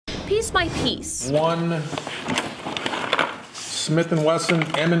piece by piece. One Smith & Wesson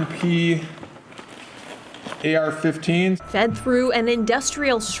M&P AR-15. Fed through an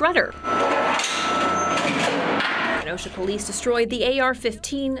industrial shredder. Kenosha police destroyed the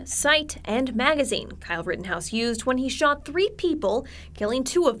AR-15 sight and magazine Kyle Rittenhouse used when he shot 3 people, killing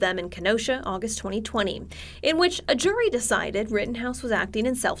 2 of them in Kenosha, August 2020, in which a jury decided Rittenhouse was acting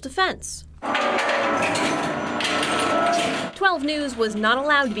in self-defense. 12 News was not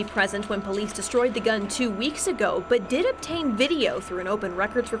allowed to be present when police destroyed the gun 2 weeks ago, but did obtain video through an open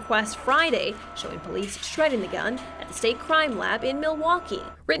records request Friday showing police shredding the gun at the state crime lab in Milwaukee.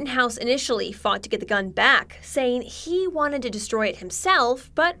 Rittenhouse initially fought to get the gun back, saying he wanted to destroy it himself,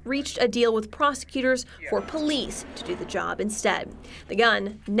 but reached a deal with prosecutors for police to do the job instead. The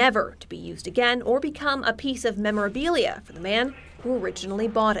gun never to be used again or become a piece of memorabilia for the man who originally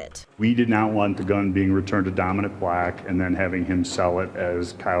bought it. We did not want the gun being returned to Dominic Black and then having him sell it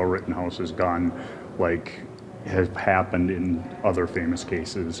as Kyle Rittenhouse's gun, like has happened in other famous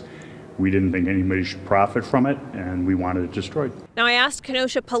cases. We didn't think anybody should profit from it, and we wanted it destroyed. Now, I asked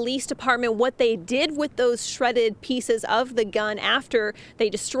Kenosha Police Department what they did with those shredded pieces of the gun after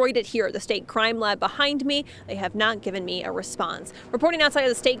they destroyed it here at the state crime lab behind me. They have not given me a response. Reporting outside of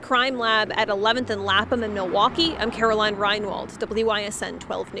the state crime lab at 11th and Lapham in Milwaukee, I'm Caroline Reinwald, WYSN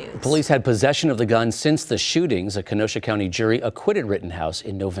 12 News. Police had possession of the gun since the shootings. A Kenosha County jury acquitted Rittenhouse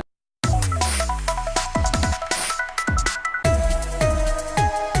in November.